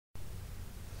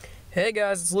Hey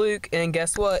guys, it's Luke, and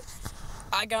guess what?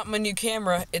 I got my new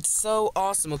camera. It's so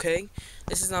awesome, okay?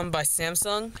 This is by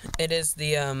Samsung. It is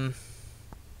the I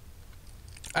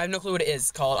have no clue what it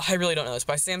is called. I really don't know. It's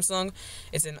by Samsung.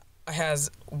 It has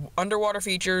underwater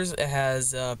features. It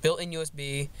has built-in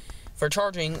USB for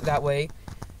charging that way,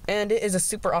 and it is a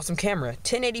super awesome camera.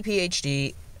 1080p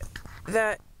HD.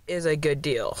 That is a good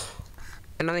deal.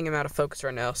 And I think I'm out of focus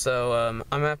right now, so I'm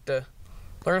gonna have to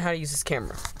learn how to use this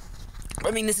camera. I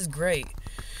mean, this is great.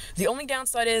 The only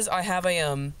downside is I have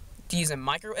to use a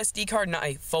micro SD card, not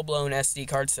a full-blown SD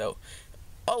card, so,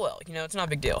 oh well, it's not a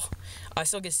big deal. I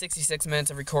still get 66 minutes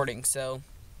of recording, so,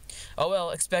 oh well,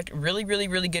 expect really, really,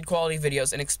 really good quality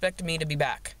videos, and expect me to be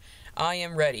back. I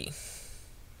am ready.